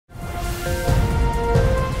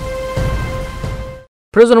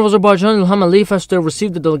President of Azerbaijan Ilham Aliyev has today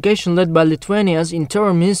received a delegation led by Lithuania's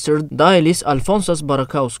Interior Minister Dailis Alfonsas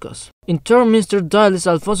Barakauskas. Interior Minister Dailis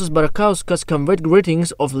Alfonsas Barakauskas conveyed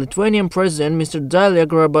greetings of Lithuanian President Mr. Dalia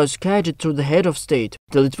Grybauskaitė to the head of state.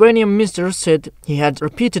 The Lithuanian minister said he had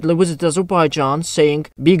repeatedly visited Azerbaijan, saying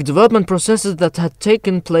big development processes that had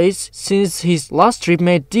taken place since his last trip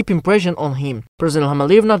made deep impression on him. President Ilham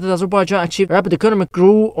Aliyev noted that Azerbaijan achieved rapid economic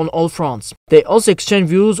growth on all fronts. They also exchanged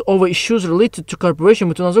views over issues related to cooperation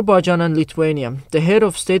between Azerbaijan and Lithuania. The head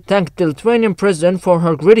of state thanked the Lithuanian president for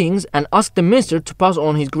her greetings and asked the minister to pass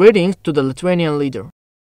on his greetings to the Lithuanian leader.